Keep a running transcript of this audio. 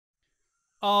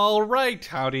Alright,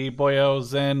 howdy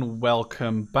boyos, and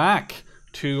welcome back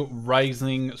to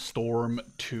Rising Storm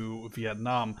 2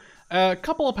 Vietnam. A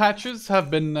couple of patches have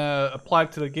been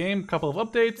applied to the game, a couple of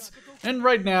updates, and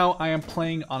right now I am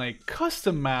playing on a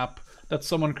custom map that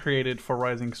someone created for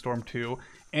Rising Storm 2,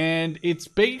 and it's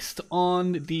based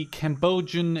on the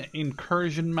Cambodian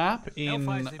incursion map in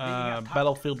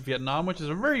Battlefield Vietnam, which is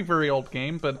a very, very old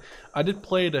game, but I did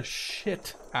play the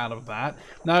shit out of that.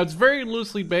 Now, it's very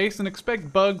loosely based, and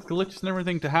expect bugs, glitches, and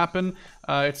everything to happen.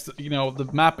 The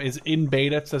map is in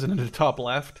beta, it says it in the top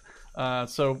left,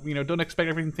 so, don't expect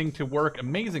everything to work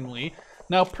amazingly.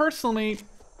 Now, personally,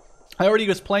 I already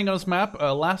was playing on this map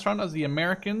last round as the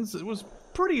Americans. It was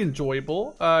pretty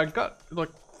enjoyable. Got, like,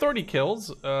 30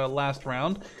 kills last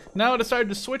round. Now I decided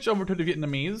to switch over to the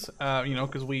Vietnamese,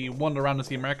 because we won the round as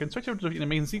the Americans. Switch over to the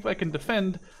Vietnamese and see if I can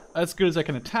defend as good as I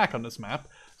can attack on this map.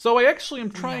 So I actually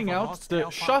am trying out the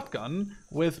shotgun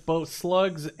with both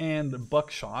slugs and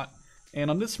buckshot. And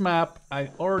on this map,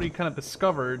 I already kind of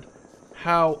discovered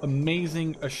how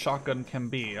amazing a shotgun can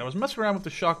be. I was messing around with the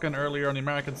shotgun earlier on the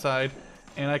American side,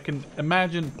 and I can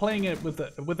imagine playing it with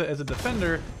it as a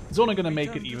defender is only going to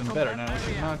make it even better. Now, we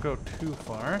should not go too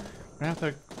far. We have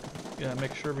to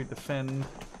make sure we defend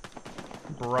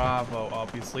Bravo,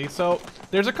 obviously. So,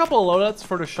 there's a couple of loadouts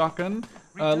for the shotgun.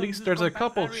 At least there's a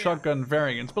couple shotgun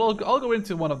variants, but I'll go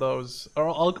into one of those, or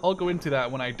I'll go into that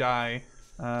when I die.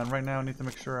 Right now I need to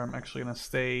make sure I'm actually going to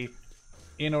stay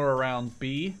in or around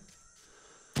B.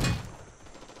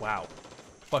 Wow.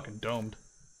 Fucking domed.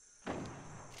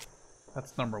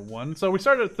 That's number one. So we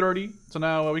started at 30, so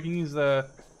now we can use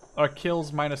our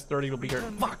kills minus 30 will be our...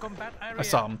 Fuck! I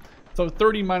saw him. So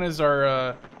 30 minus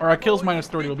our kills minus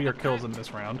 30 will be our kills in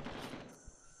this round.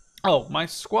 Oh, my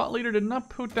squad leader did not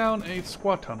put down a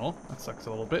squad tunnel. That sucks a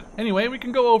little bit. Anyway, we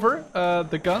can go over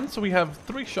the guns. So we have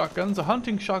 3 shotguns, a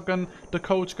hunting shotgun, the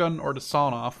coach gun, or the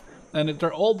sawn-off. And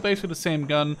they're all basically the same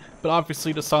gun, but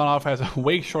obviously the sawn-off has a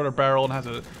way shorter barrel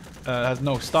and has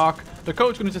no stock. The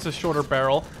coach gun is just a shorter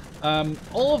barrel.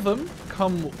 All of them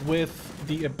come with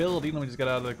the ability, let me just get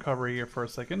out of the cover here for a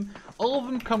second. All of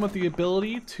them come with the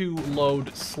ability to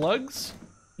load slugs,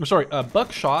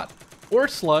 buckshot, or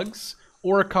slugs,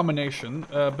 or a combination,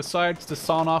 besides the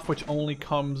sawn-off, which only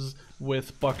comes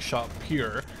with buckshot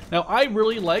pure. Now, I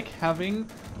really like having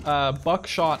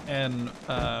buckshot and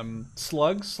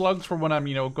slugs. Slugs for when I'm,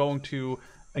 going to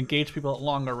engage people at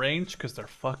longer range, because they're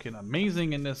fucking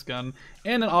amazing in this gun.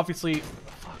 And then obviously,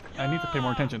 fuck, I need to pay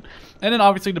more attention. And then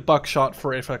obviously the buckshot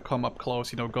for if I come up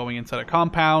close, going inside a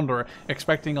compound or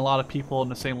expecting a lot of people in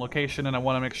the same location, and I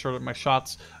want to make sure that my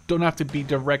shots don't have to be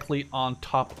directly on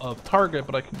top of target,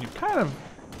 but I can kind of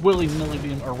willy-nilly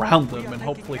them around them, and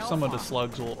hopefully some of the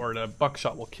slugs or the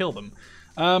buckshot will kill them.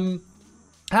 I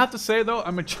have to say though,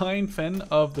 I'm a giant fan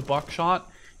of the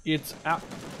buckshot. It's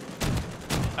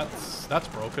that's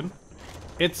broken.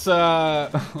 It's okay,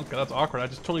 that's awkward. I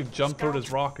just totally jumped through this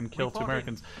rock and killed 2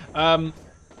 Americans.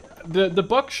 The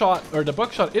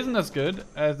buckshot isn't as good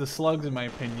as the slugs in my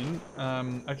opinion.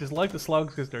 I just like the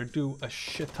slugs because they do a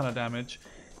shit ton of damage.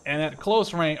 And at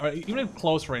close range, or even at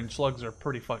close range, slugs are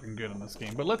pretty fucking good in this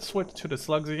game. But let's switch to the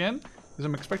slugs again, because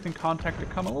I'm expecting contact to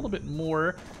come a little bit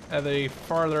more at a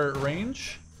farther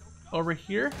range over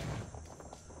here.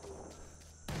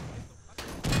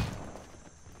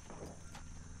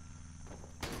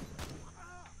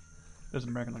 There's an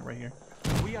American like right here.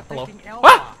 Hello.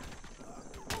 Ah!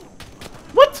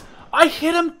 What? I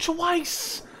hit him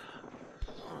twice!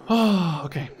 Oh,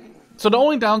 okay. So the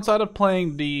only downside of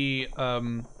playing the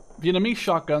Vietnamese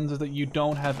shotguns is that you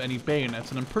don't have any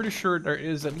bayonets, and I'm pretty sure there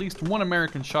is at least one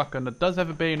American shotgun that does have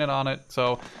a bayonet on it.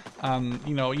 So,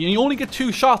 you only get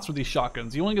 2 shots with these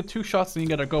shotguns. You only get 2 shots, and you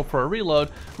gotta go for a reload.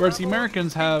 Whereas the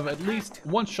Americans have at least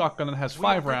 1 shotgun that has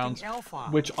 5 rounds,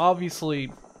 which obviously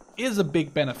is a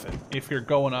big benefit if you're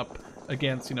going up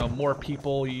against, more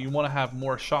people. You want to have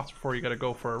more shots before you got to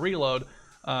go for a reload.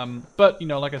 But,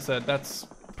 like I said, that's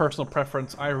personal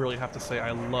preference. I really have to say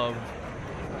I love...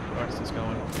 Where's this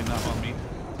going? Okay, not on me.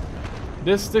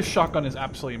 This shotgun is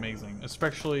absolutely amazing,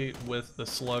 especially with the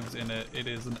slugs in it. It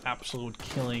is an absolute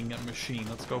killing machine.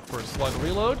 Let's go for a slug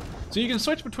reload. So you can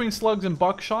switch between slugs and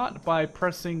buckshot by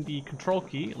pressing the control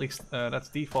key. At least that's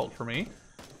default for me.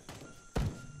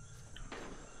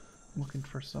 Looking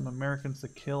for some Americans to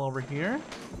kill over here.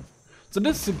 So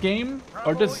this game,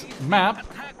 or this map,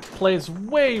 plays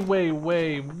way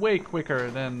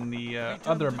quicker than the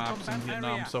other maps in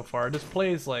Vietnam so far. This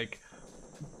plays like,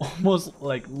 almost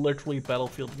like literally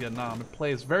Battlefield Vietnam. It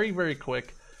plays very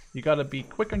quick. You gotta be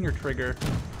quick on your trigger,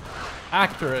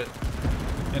 accurate,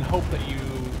 and hope that you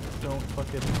don't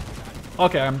fucking...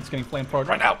 Okay, I'm just getting flamethrowed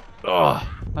right now. Ugh.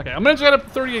 Okay, I'm managing to get up to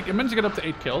 38. I'm managing to get up to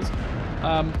 8 kills.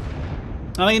 I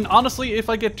mean, honestly, if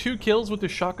I get 2 kills with the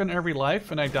shotgun every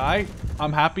life and I die,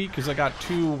 I'm happy because I got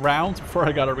 2 rounds before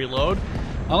I gotta reload.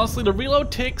 Honestly, the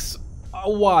reload takes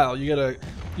a while. You gotta,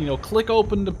 you know, click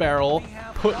open the barrel,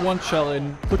 put one shell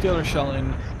in, put the other shell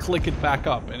in, click it back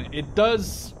up, and it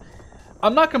does.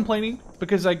 I'm not complaining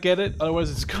because I get it.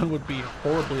 Otherwise, this gun would be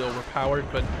horribly overpowered.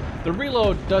 But the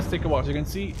reload does take a while. As you can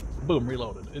see, boom,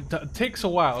 reloaded. It takes a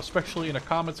while, especially in a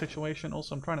combat situation.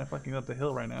 Also, I'm trying to fucking up the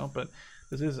hill right now, but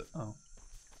this is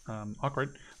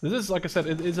awkward. This is, like I said,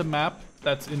 it is a map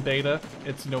that's in beta.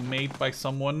 It's, you know, made by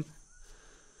someone.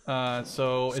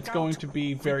 So it's going to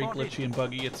be very glitchy and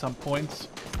buggy at some points.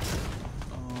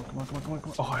 Oh, come on, come on, come on,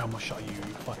 come on. Oh, I almost shot you, you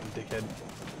fucking dickhead.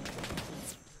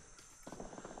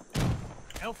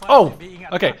 Oh,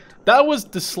 okay. That was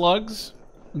the slugs.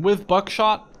 With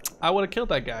buckshot, I would have killed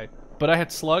that guy. But I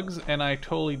had slugs, and I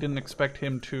totally didn't expect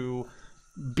him to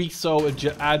be so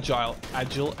agile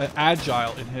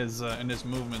in his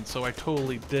movement. So I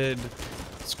totally did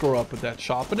screw up with that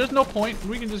shot. But there's no point.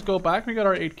 We can just go back. We got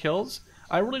our 8 kills.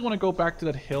 I really want to go back to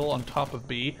that hill on top of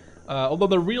B. Although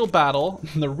the real battle,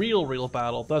 the real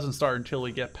battle, doesn't start until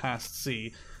we get past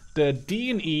C. The D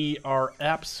and E are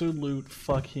absolute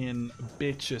fucking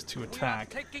bitches to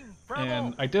attack.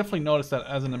 And I definitely noticed that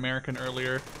as an American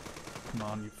earlier. Come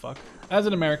on, you fuck. As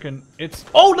an American, it's...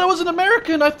 Oh, that was an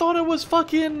American! I thought it was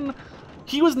fucking...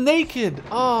 He was naked!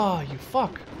 Oh, you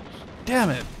fuck.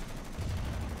 Damn it.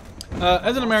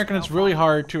 As an American, it's really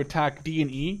hard to attack D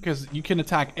and E, because you can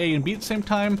attack A and B at the same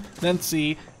time, then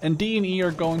C, and D and E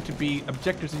are going to be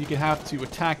objectives that you can have to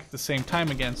attack at the same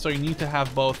time again, so you need to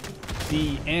have both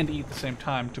D and E at the same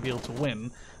time to be able to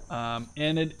win.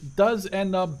 And it does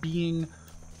end up being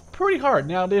pretty hard.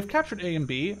 Now, they've captured A and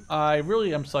B. I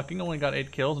really am sucking. Only got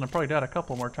 8 kills, and I probably died a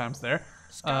couple more times there.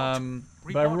 But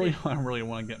I really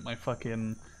want to get my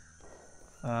fucking...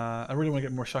 I really want to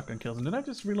get more shotgun kills. And did I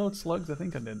just reload slugs? I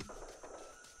think I did.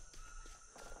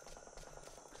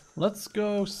 Let's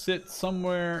go sit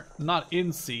somewhere not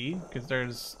in C, because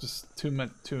there's just too much.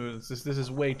 This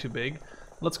is way too big.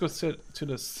 Let's go sit to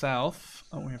the south.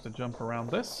 Oh, we have to jump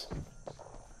around this.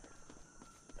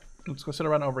 Let's go sit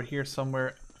around over here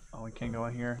somewhere. Oh, we can't go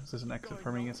out here. Is this an exit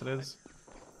for me? Yes, it is.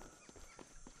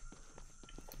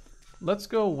 Let's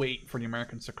go wait for the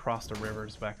Americans to cross the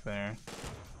rivers back there.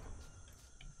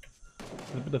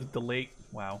 A bit of a delayed,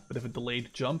 wow, bit of a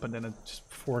delayed jump, and then it just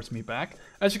forced me back.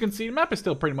 As you can see, the map is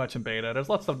still pretty much in beta. There's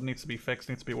lots of stuff that needs to be fixed,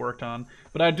 needs to be worked on.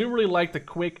 But I do really like the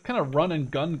quick kind of run and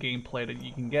gun gameplay that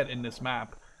you can get in this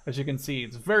map. As you can see,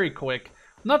 it's very quick.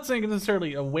 I'm not saying it's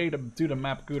necessarily a way to do the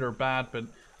map good or bad, but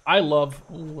I love,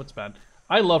 ooh, what's bad?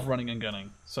 I love running and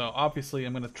gunning. So obviously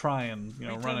I'm going to try and, you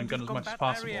know, run and gun as much as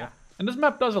possible. And this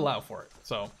map does allow for it,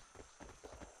 so.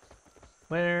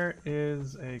 Where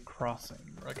is a crossing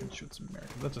where I can shoot some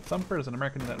Americans? That's a thumper. There's an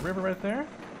American in that river right there.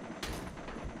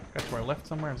 Got to our left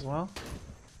somewhere as well.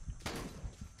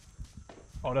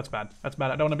 Oh, that's bad. That's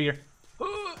bad. I don't want to be here.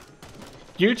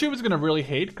 YouTube is going to really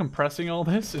hate compressing all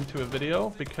this into a video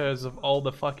because of all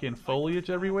the fucking foliage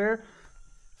everywhere.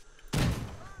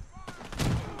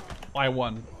 I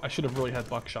won. I should have really had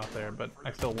buckshot there, but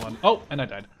I still won. Oh, and I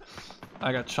died.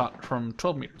 I got shot from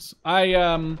 12 meters.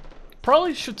 I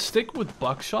probably should stick with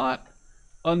buckshot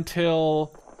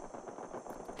until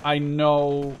I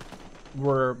know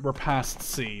we're past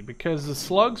C, because the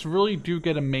slugs really do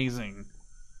get amazing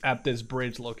at this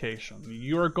bridge location.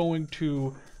 You're going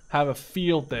to have a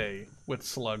field day with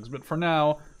slugs, but for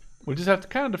now we just have to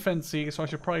kind of defend C, so I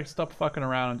should probably stop fucking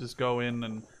around and just go in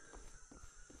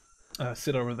and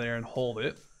sit over there and hold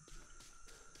it.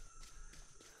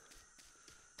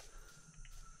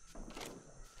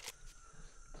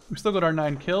 We still got our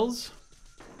 9 kills.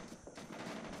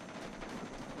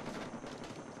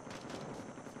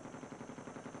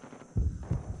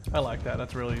 I like that.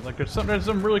 That's really, like, there's some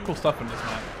really cool stuff in this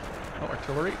map. Oh,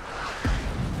 artillery.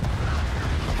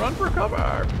 Run for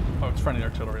cover! Oh, it's friendly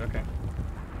artillery, okay.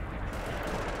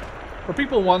 For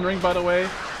people wondering, by the way,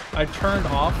 I turned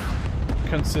off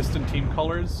consistent team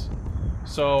colors.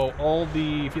 So all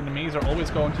the Vietnamese are always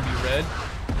going to be red.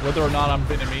 Whether or not I'm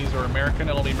Vietnamese or American,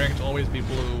 all the Americans will always be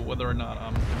blue, whether or not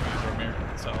I'm Vietnamese or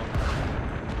American, so.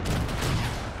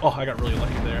 Oh, I got really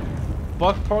lucky there.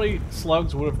 Probably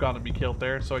slugs would have gotten me killed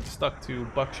there, so I stuck to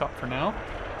buckshot for now.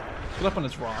 Get up on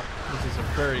this rock. This is a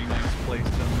very nice place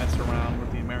to mess around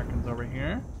with the Americans over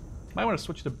here. Might want to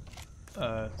switch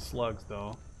to slugs,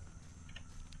 though.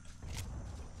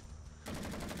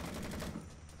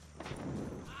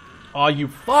 Oh, you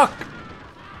fuck!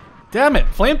 Damn it!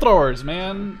 Flamethrowers,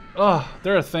 man! Ugh,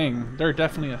 they're a thing. They're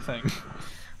definitely a thing.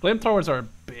 Flamethrowers are a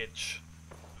bitch.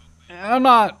 And I'm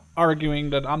not arguing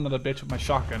that I'm not a bitch with my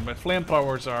shotgun, but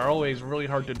flamethrowers are always really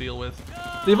hard to deal with.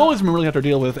 They've always been really hard to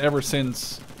deal with ever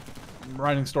since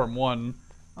Rising Storm 1.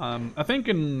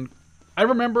 I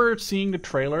remember seeing the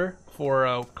trailer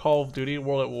for Call of Duty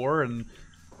World at War, and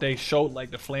they showed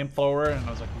like the flamethrower, and I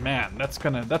was like, man, that's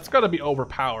gotta be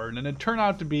overpowered, and it turned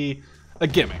out to be a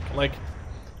gimmick. Like,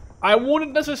 I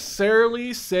wouldn't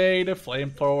necessarily say the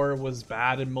flamethrower was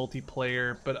bad in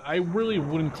multiplayer, but I really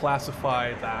wouldn't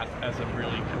classify that as a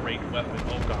really great weapon.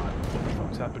 Oh god, what the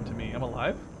fuck's happened to me? I'm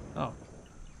alive? Oh.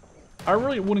 I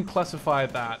really wouldn't classify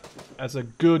that as a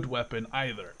good weapon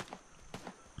either.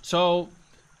 So,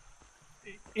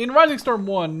 in Rising Storm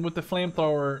 1, with the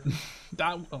flamethrower,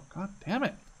 oh god damn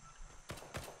it.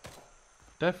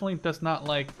 Definitely does not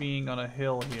like being on a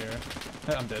hill here.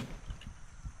 I'm dead.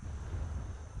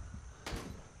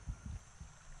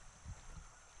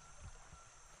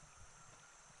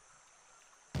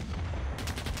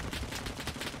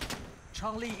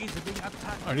 Charlie is being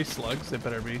attacked. Are these slugs? They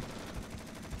better be.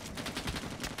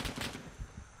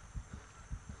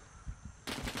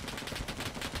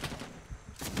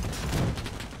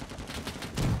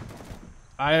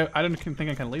 I don't think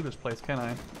I can leave this place, can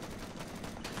I?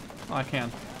 Oh, I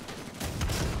can.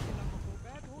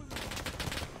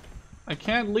 I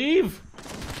can't leave!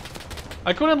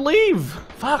 I couldn't leave!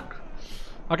 Fuck!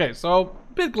 Okay, so,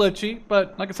 a bit glitchy,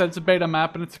 but like I said, it's a beta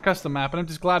map and it's a custom map, and I'm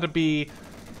just glad to be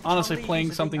honestly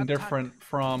playing something different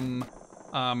from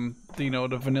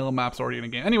the vanilla maps already in the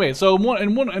game. Anyway, so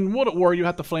in World at War you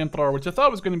had the flamethrower, which I thought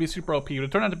was going to be super OP, but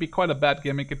it turned out to be quite a bad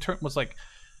gimmick. It was like,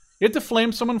 you had to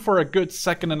flame someone for a good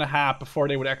second and a half before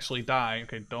they would actually die.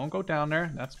 Okay, don't go down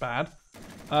there. That's bad.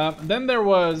 Then there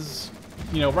was,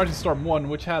 Rising Storm 1,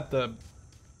 which had the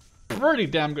pretty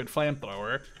damn good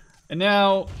flamethrower. And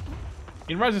now,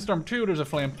 in Rising Storm 2, there's a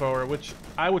flamethrower, which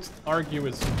I would argue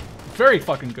is very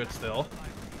fucking good still.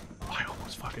 Oh, I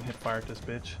almost fucking hit fire at this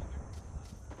bitch.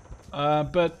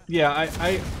 But, yeah,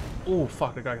 oh,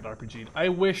 fuck, the guy got RPG'd. I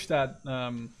wish that,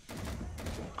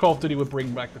 Call of Duty would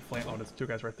bring back the flame. Oh, there's two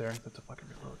guys right there. That's a fucking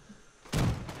reload.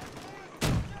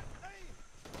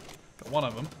 Got one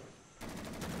of them.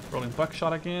 Rolling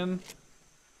buckshot again.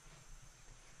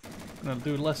 I'm gonna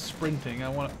do less sprinting. I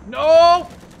want to. No!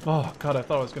 Oh god, I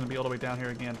thought I was gonna be all the way down here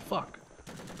again. Fuck.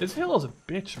 This hill is a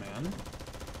bitch, man.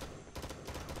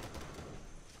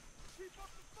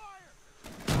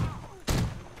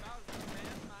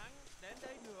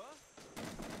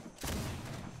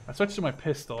 I switched to my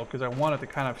pistol because I wanted to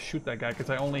kind of shoot that guy because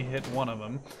I only hit one of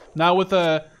them. Now with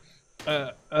the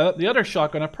other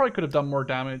shotgun, I probably could have done more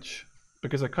damage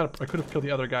because I could have killed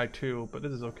the other guy too. But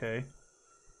this is okay.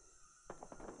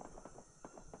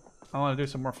 I want to do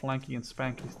some more flanky and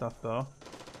spanky stuff though.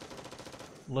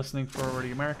 Listening for where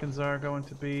the Americans are going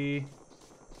to be.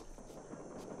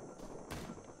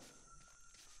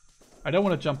 I don't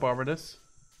want to jump over this.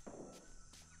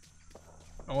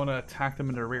 I want to attack them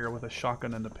in the rear with a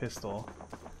shotgun and a pistol.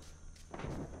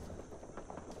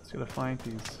 Let's gotta find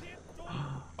these.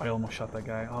 I almost shot that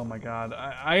guy. Oh my god.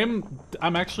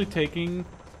 I'm actually taking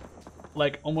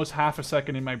like almost half a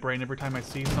second in my brain every time I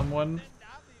see someone.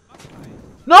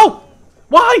 No!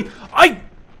 Why?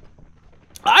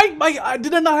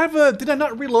 Did I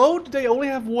not reload? Did I only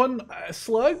have one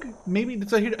slug? Maybe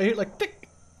did I hit like tick?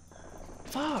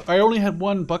 Fuck! I only had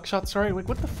one buckshot. Sorry. Like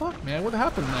what the fuck, man? What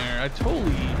happened there? I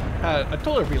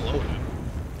totally reloaded.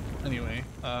 Anyway,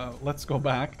 let's go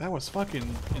back. That was fucking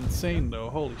insane, though.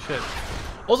 Holy shit.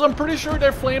 Also, I'm pretty sure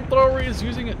their flamethrower is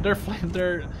using it. Their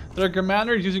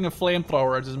commander is using a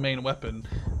flamethrower as his main weapon.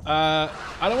 I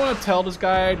don't want to tell this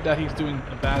guy that he's doing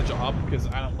a bad job because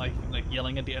I don't like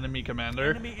yelling at the enemy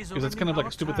commander because it's kind of like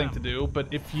a stupid thing to do. But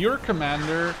if your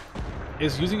commander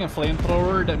is using a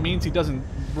flamethrower, that means he doesn't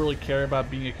really care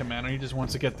about being a commander. He just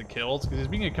wants to get the kills because he's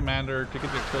being a commander to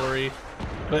get the artillery.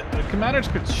 But commanders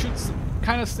could shoot,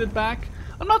 kind of sit back.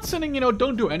 I'm not saying,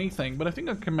 don't do anything, but I think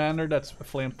a commander that's a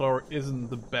flamethrower isn't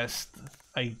the best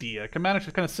idea. Commander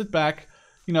should kind of sit back,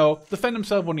 defend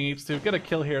himself when he needs to, get a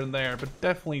kill here and there, but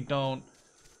definitely don't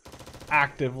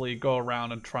actively go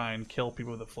around and try and kill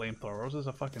people with a flamethrower. There's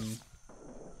a fucking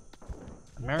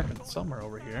American somewhere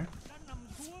over here.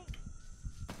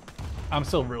 I'm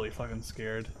still really fucking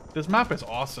scared. This map is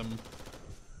awesome.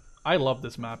 I love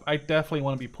this map. I definitely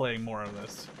want to be playing more of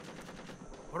this.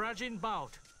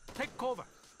 Take cover.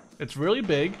 It's really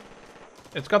big.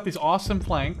 It's got these awesome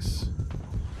flanks.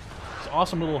 This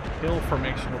awesome little hill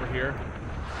formation over here.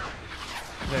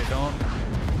 Okay, don't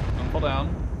fall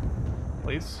down,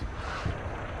 please.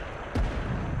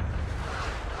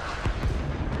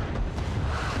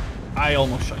 I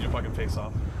almost shut your fucking face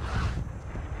off.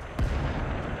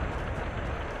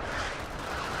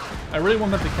 I really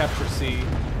want them to capture C.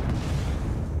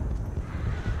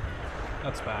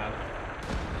 That's bad.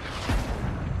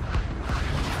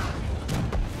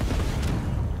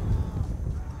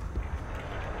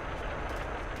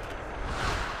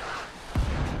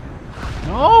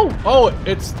 No! Oh,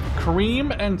 it's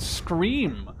Cream and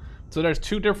Scream. So there's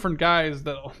two different guys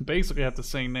that basically have the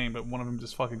same name, but one of them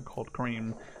just fucking called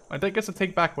Cream. I guess I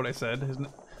take back what I said.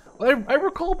 I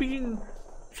recall being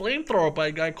flamethrower by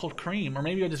a guy called Cream, or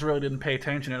maybe I just really didn't pay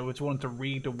attention and I just wanted to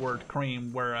read the word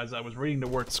Cream, whereas I was reading the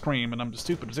word Scream, and I'm just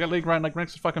stupid. Just got laid right like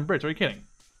next to the fucking bridge. Are you kidding?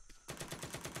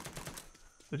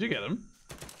 Did you get him?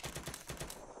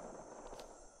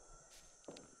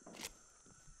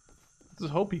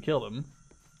 Just hope he killed him.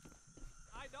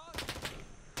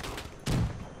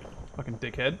 Fucking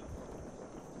dickhead.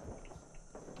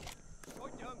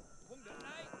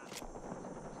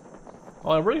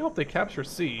 Well, I really hope they capture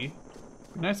C.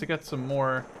 Be nice to get some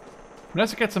more. Be nice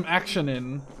to get some action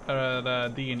in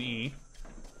the D and E.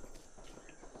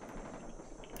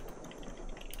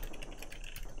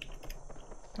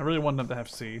 I really want them to have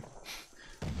C.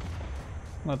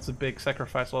 That's a big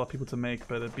sacrifice for a lot of people to make,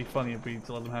 but it'd be funny if we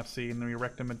let them have C and then we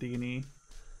wreck them at D and E.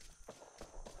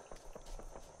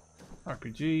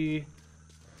 RPG.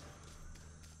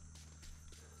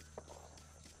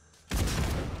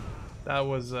 That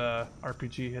was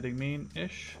RPG hitting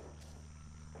me-ish.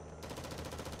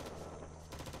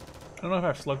 I don't know if I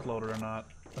have slug loader or not.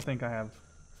 I think I have.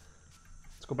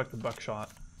 Let's go back to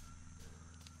buckshot.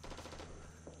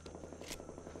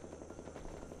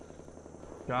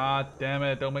 God damn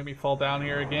it, don't make me fall down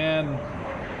here again.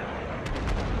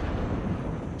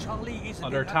 Charlie is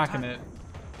They're attacking it.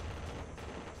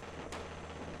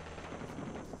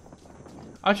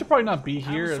 I should probably not be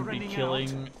here and be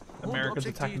killing Americans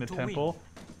attacking the temple.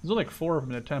 There's only like 4 of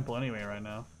them in the temple anyway right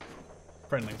now.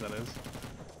 Friendlies, that is.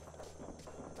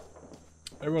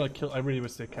 I really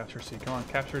wish they capture C. Come on,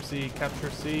 capture C, capture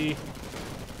C.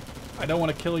 I don't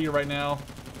want to kill you right now.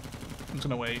 I'm just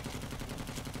gonna wait.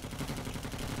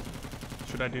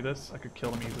 Should I do this? I could kill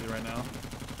them easily right now.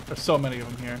 There's so many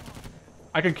of them here.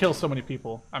 I can kill so many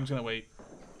people. I'm just gonna wait.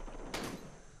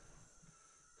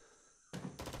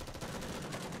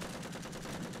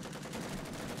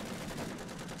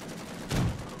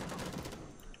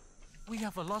 We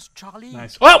have lost Charlie.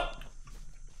 Nice. Oh!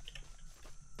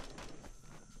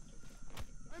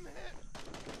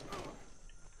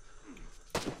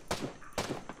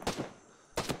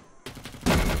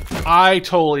 I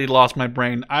totally lost my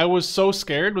brain. I was so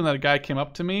scared when that guy came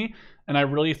up to me, and I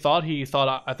really thought he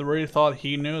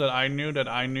knew that I knew that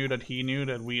I knew that he knew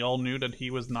that we all knew that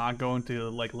he was not going to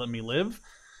like let me live.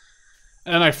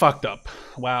 And I fucked up.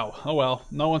 Wow. Oh well.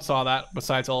 No one saw that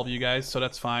besides all of you guys, so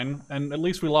that's fine. And at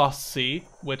least we lost C,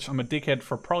 which I'm a dickhead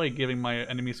for probably giving my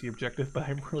enemies the objective, but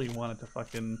I really wanted to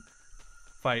fucking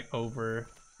fight over...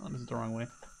 Oh, this is the wrong way.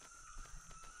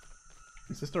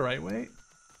 Is this the right way?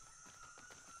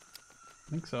 I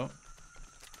think so.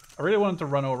 I really wanted to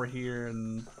run over here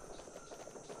and...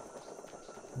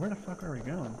 Where the fuck are we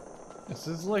going? Is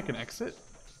this like an exit?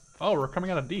 Oh, we're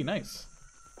coming out of D. Nice.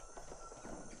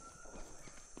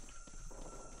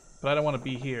 But I don't want to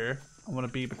be here. I want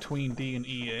to be between D and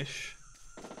E-ish.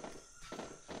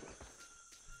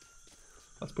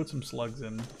 Let's put some slugs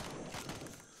in.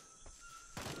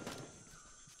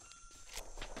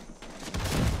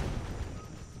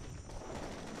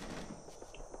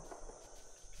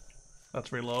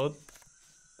 Let's reload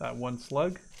that one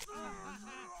slug.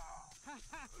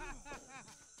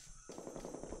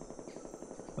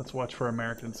 Let's watch for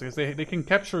Americans because they can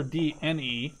capture D and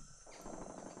E.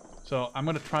 So I'm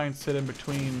gonna try and sit in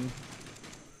between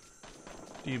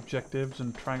the objectives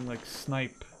and try and like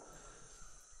snipe.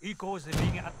 Eco is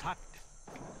being attacked.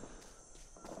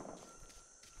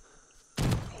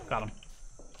 Got him.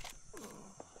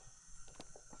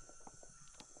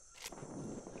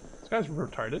 This guy's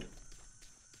retarded.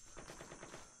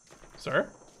 Sir?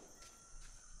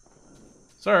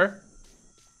 Sir?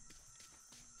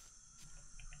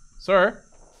 Sir?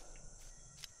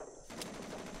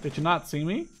 Did you not see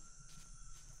me?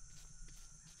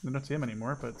 I don't see him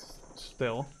anymore, but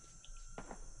still.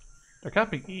 They're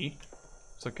capping E.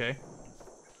 It's okay.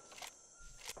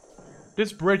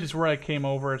 This bridge is where I came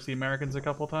over as the Americans a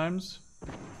couple times.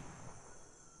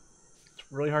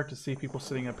 It's really hard to see people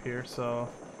sitting up here, so...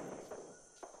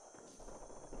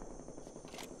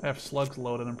 I have slugs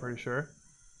loaded, I'm pretty sure.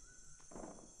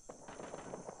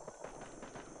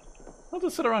 I'll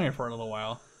just sit around here for a little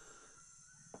while.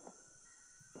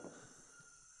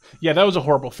 Yeah, that was a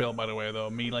horrible fail, by the way, though.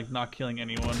 Me, like, not killing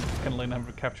anyone. Kind of letting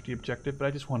them capture the objective, but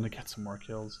I just wanted to get some more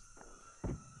kills.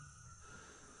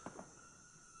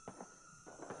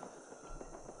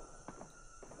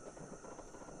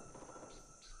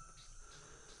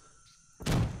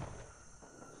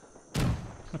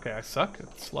 Okay, I suck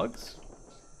at slugs.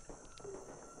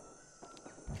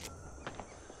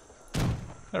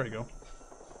 There we go.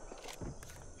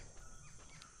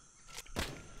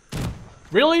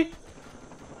 Really?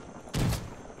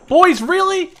 Boys,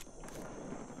 really?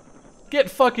 Get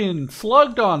fucking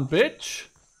slugged on, bitch.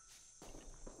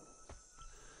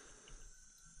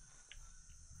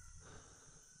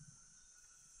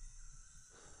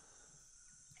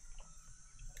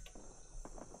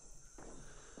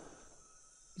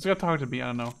 Just got talking to me, I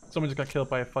don't know. Someone just got killed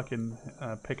by a fucking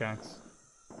pickaxe.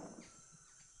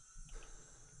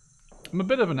 I'm a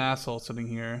bit of an asshole sitting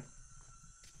here.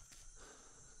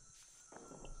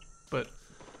 But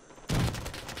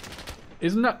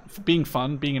isn't that being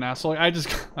fun, being an asshole? I just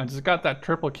got that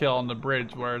triple kill on the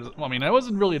bridge where, well, I mean, it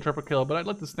wasn't really a triple kill, but I'd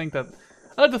like to think that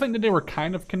they were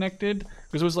kind of connected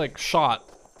because it was like shot,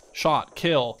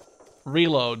 kill,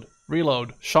 reload,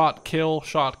 shot, kill.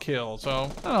 So, I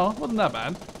don't know, it wasn't that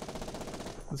bad.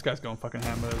 This guy's going fucking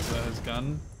ham with his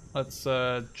gun. Let's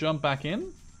jump back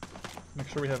in. Make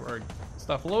sure we have our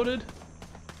stuff loaded.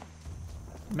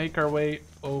 Make our way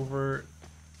over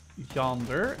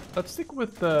yonder. Let's stick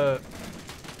with the...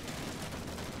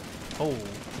 Oh.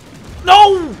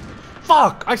 No!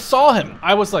 Fuck! I saw him!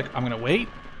 I was like, I'm gonna wait.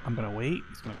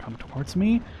 He's gonna come towards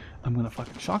me. I'm gonna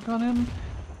fucking shotgun him. And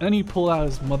then he pulled out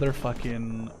his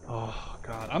motherfucking... Oh,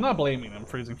 God. I'm not blaming him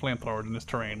for using flamethrowers in this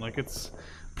terrain. Like, it's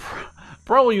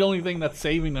probably the only thing that's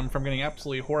saving them from getting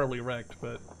absolutely horribly wrecked,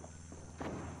 but...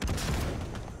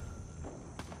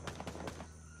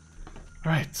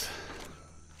 Right.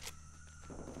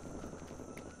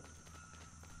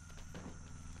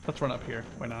 Let's run up here.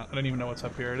 Why not? I don't even know what's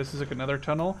up here. This is like another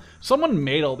tunnel. Someone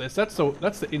made all this. That's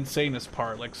the insanest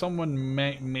part. Like someone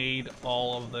made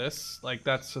all of this. Like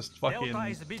that's just fucking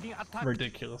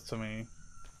ridiculous to me.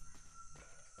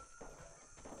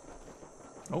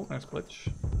 Oh, nice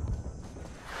glitch.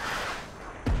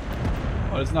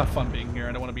 Oh, it's not fun being here.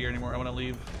 I don't want to be here anymore. I want to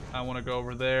leave. I want to go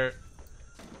over there.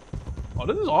 Oh,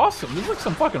 this is awesome. This is like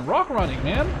some fucking rock running,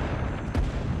 man.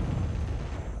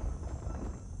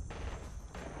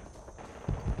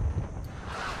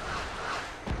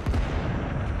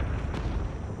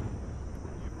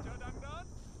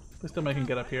 Please still make him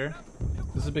get up here.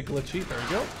 This is a bit glitchy. There we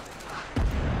go.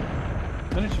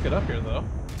 Managed to get up here, though.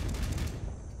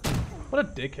 What a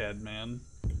dickhead, man.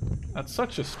 That's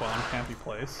such a spawn campy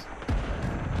place.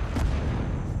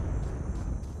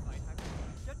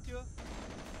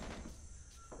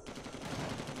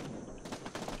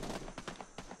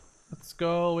 Let's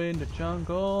go into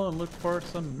jungle and look for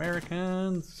some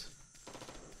Americans.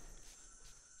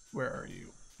 Where are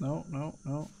you? No.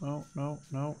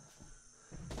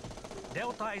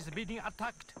 Delta is being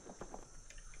attacked.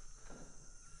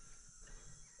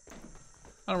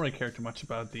 I don't really care too much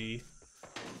about D.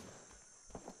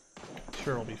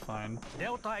 Sure, we'll be fine.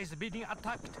 Delta is being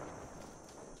attacked.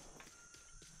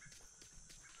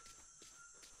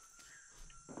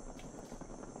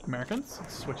 Americans,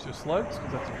 let's switch to slugs,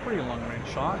 because that's a pretty long range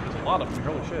shot. There's a lot of them,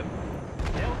 holy shit.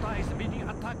 Delta is being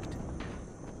attacked.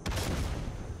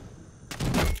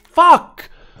 Fuck!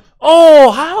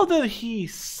 Oh, how did he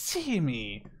see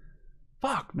me?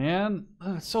 Fuck, man.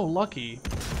 So lucky.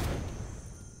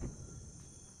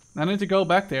 I need to go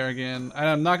back there again. And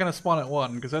I'm not gonna spawn at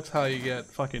 1, because that's how you get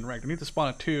fucking wrecked. I need to spawn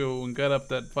at 2 and get up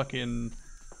that fucking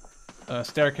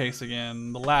staircase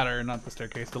again. The ladder, not the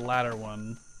staircase, the ladder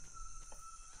one.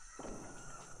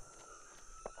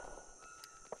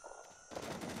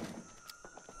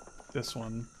 This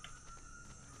one.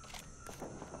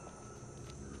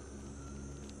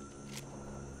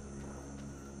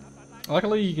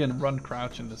 Luckily, you can run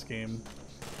crouch in this game.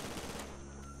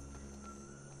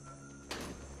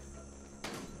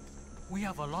 We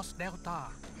have a lost Delta.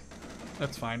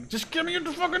 That's fine. Just get me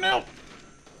into fucking help!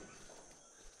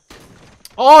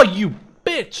 Oh, you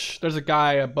bitch! There's a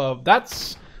guy above.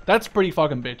 That's pretty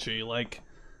fucking bitchy. Like,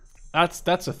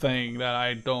 that's a thing that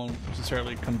I don't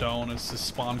necessarily condone, is this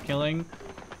spawn killing.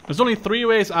 There's only 3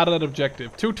 ways out of that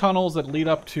objective. 2 tunnels that lead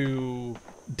up to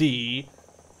D,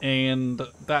 and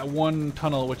that one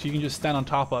tunnel which you can just stand on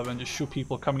top of and just shoot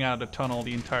people coming out of the tunnel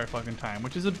the entire fucking time,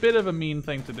 which is a bit of a mean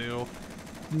thing to do.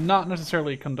 Not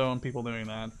necessarily condone people doing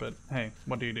that, but hey,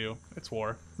 what do you do? It's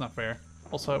war. It's not fair.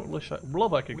 Also, I wish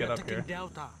love I could get up here.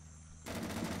 Delta.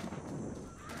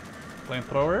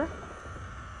 Flamethrower.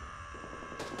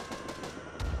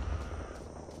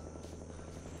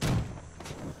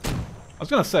 I was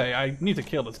gonna say, I need to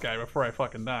kill this guy before I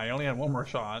fucking die. I only had 1 more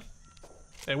shot.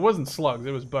 It wasn't slugs,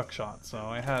 it was buckshot, so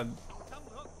I had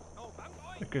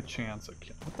a good chance of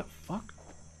killing. What the fuck?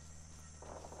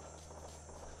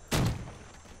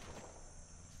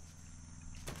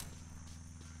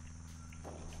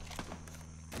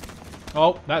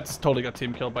 Oh, that's totally got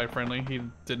team killed by friendly. He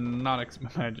did not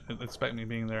expect me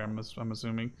being there, I'm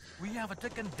assuming. We have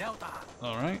taken Delta.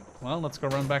 Alright, well, let's go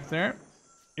run back there.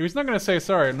 If he's not going to say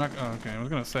sorry, I'm not... Oh, okay, I was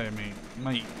going to say,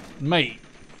 mate.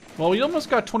 Well, we almost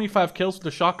got 25 kills with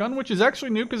the shotgun, which is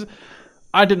actually new, because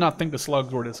I did not think the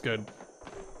slugs were this good.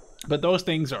 But those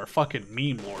things are fucking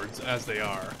meme lords, as they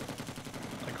are.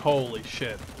 Like, holy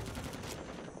shit.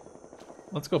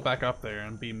 Let's go back up there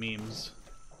and be memes.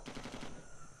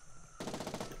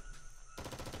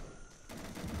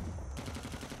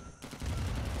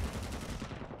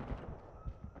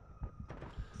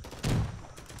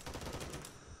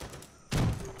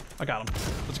 I got him.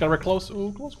 Let's get right close.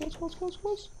 Ooh, close.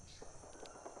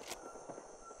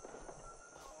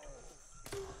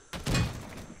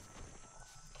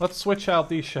 Let's switch out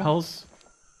these shells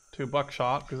to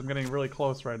buckshot, because I'm getting really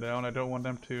close right now, and I don't want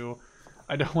them to...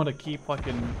 I don't want to keep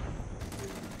fucking...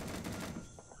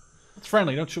 It's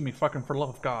friendly, don't shoot me fucking for the love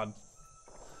of God.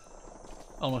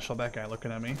 Almost shot that guy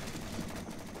looking at me.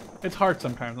 It's hard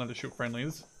sometimes not to shoot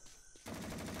friendlies.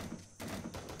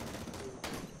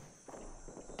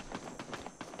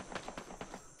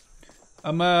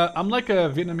 I'm like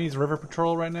a Vietnamese river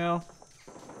patrol right now.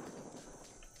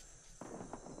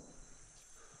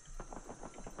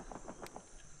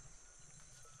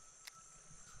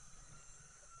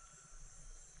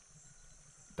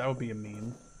 That would be a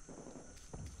meme.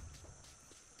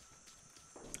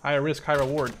 Higher risk, high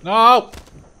reward. No!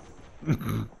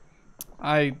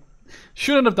 I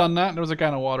shouldn't have done that. There was a guy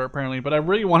in the water apparently, but I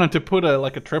really wanted to put a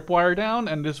tripwire down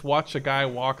and just watch a guy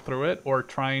walk through it or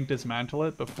try and dismantle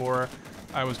it before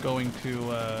I was going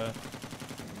to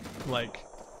like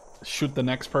shoot the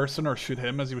next person or shoot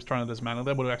him as he was trying to dismantle.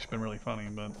 That would have actually been really funny,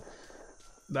 but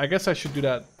I guess I should do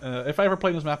that if I ever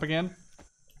play this map again,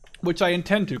 which I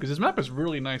intend to, because this map is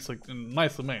really nicely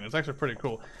made. It's actually pretty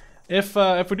cool. If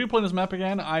we do play this map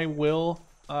again, I will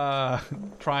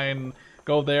try and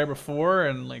go there before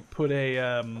and like put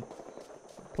a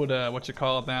what you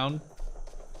call it down,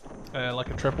 like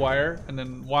a tripwire, and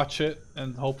then watch it,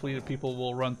 and hopefully the people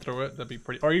will run through it. That'd be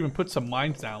pretty, or even put some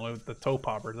mines down with the toe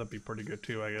poppers. That'd be pretty good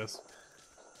too, I guess.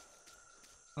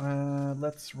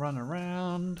 Let's run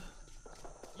around.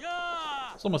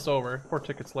 Yeah! It's almost over. 4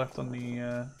 tickets left on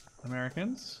the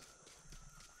Americans.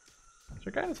 Is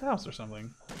there a guy in his house or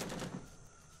something?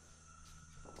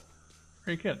 Where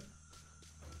are you kidding?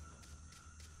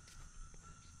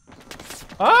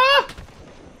 Ah!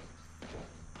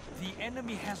 The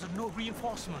enemy has no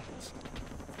reinforcements.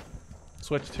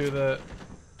 Switch to the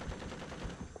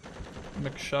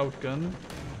McShotgun.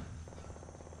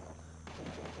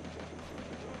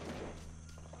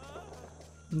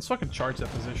 Let's fucking charge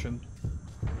that position.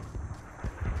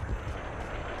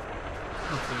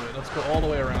 Let's do it. Let's go all the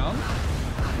way around.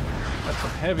 That's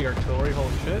some heavy artillery,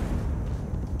 holy shit.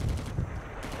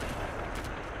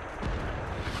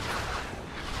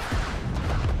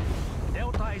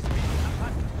 Delta is being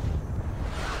attacked.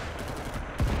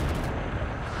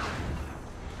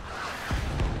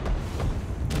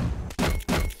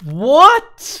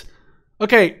 What?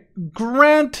 Okay,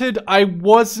 granted I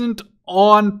wasn't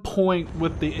on point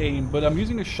with the aim, but I'm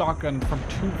using a shotgun from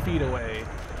 2 feet away.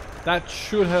 That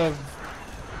should have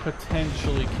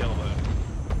potentially killed him.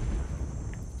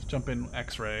 Let's jump in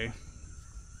X-ray.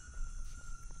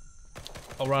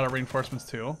 I'll run out of reinforcements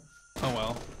too. Oh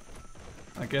well.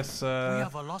 I guess We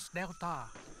have lost Delta.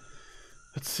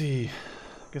 let's see.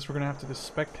 I guess we're gonna have to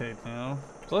just spectate now.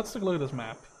 So let's take a look at this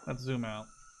map. Let's zoom out.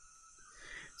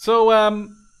 So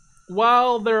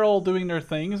while they're all doing their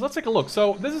things, let's take a look.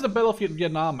 So this is a Battlefield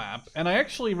Vietnam map, and I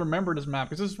actually remember this map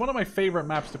because this is one of my favorite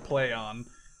maps to play on.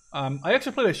 I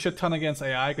actually played a shit ton against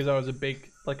AI because I was a big,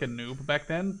 like a noob back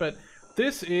then, but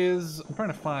this is, I'm trying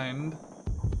to find,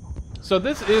 so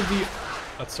this is the,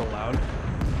 that's so loud.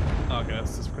 Okay,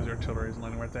 that's just because the artillery is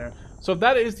landing right there. So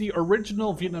that is the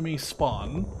original Vietnamese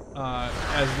spawn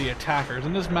as the attackers.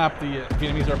 In this map, the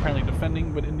Vietnamese are apparently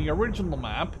defending, but in the original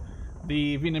map,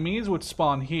 the Vietnamese would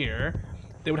spawn here.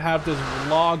 They would have this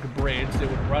log bridge they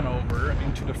would run over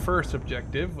into the first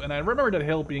objective. And I remember that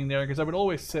hill being there because I would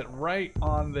always sit right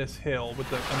on this hill with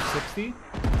the M60.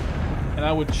 And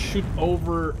I would shoot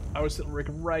over, I would sit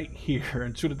right here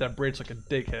and shoot at that bridge like a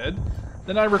dickhead.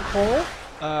 Then I recall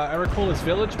this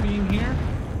village being here.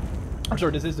 I'm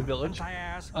sorry, this is the village.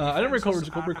 I don't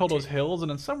recall those hills,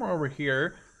 and then somewhere over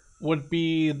here would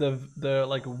be the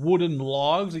like wooden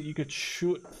logs that you could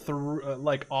shoot through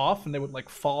like off, and they would like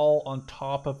fall on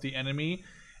top of the enemy.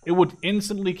 It would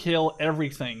instantly kill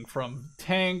everything from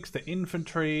tanks to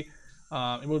infantry.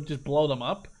 It would just blow them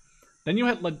up. Then you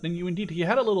had you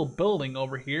had a little building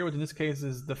over here, which in this case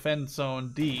is defense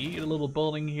zone D. A little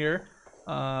building here.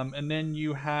 And then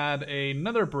you had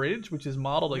another bridge, which is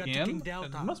modeled We are again. taking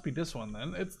Delta. It must be this one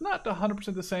then. It's not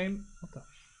 100% the same. What the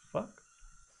fuck?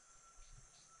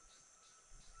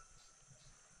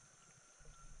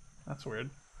 That's weird.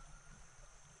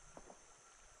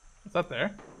 What's that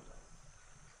there?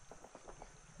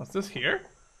 What's this here?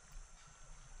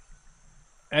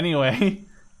 Anyway,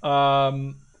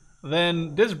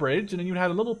 then this bridge, and then you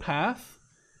had a little path,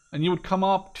 and you would come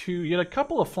up to. You had a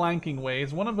couple of flanking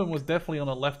ways. One of them was definitely on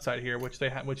the left side here,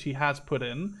 which he has put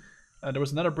in. There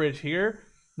was another bridge here.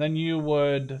 Then you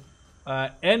would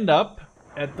end up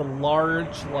at the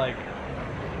large, like,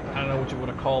 I don't know what you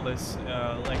want to call this,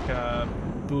 like a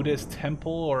Buddhist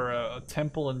temple or a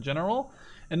temple in general.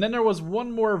 And then there was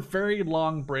one more very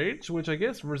long bridge, which I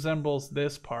guess resembles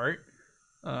this part.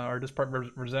 Or this part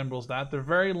resembles that. The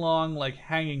very long, like,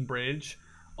 hanging bridge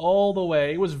all the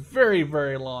way. It was very,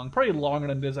 very long. Probably longer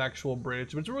than this actual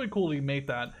bridge. But it's really cool that he made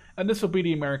that. And this will be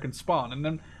the American spawn. And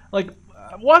then, like,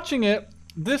 watching it,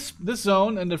 this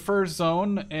zone and the first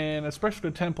zone, and especially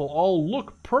the temple, all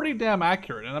look pretty damn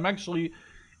accurate. And I'm actually...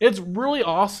 It's really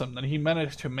awesome that he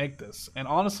managed to make this. And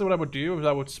honestly, what I would do is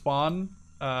I would spawn...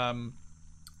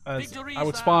 I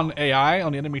would spawn AI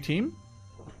on the enemy team,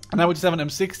 and I would just have an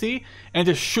M60 and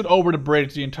just shoot over the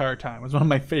bridge the entire time. It was one of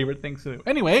my favorite things to do.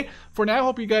 Anyway, for now, I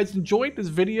hope you guys enjoyed this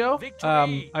video.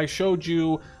 I showed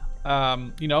you,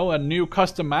 you know, a new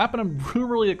custom map, and I'm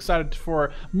really excited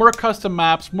for more custom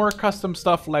maps, more custom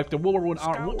stuff like the World War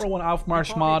I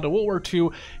Aufmarsch mod, the World War II,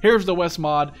 Here's the West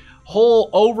mod. Whole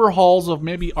overhauls of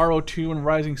maybe RO2 and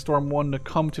Rising Storm 1 to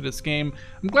come to this game.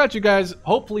 I'm glad you guys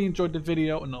hopefully enjoyed the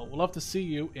video, and I'll love to see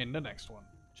you in the next one.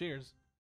 Cheers.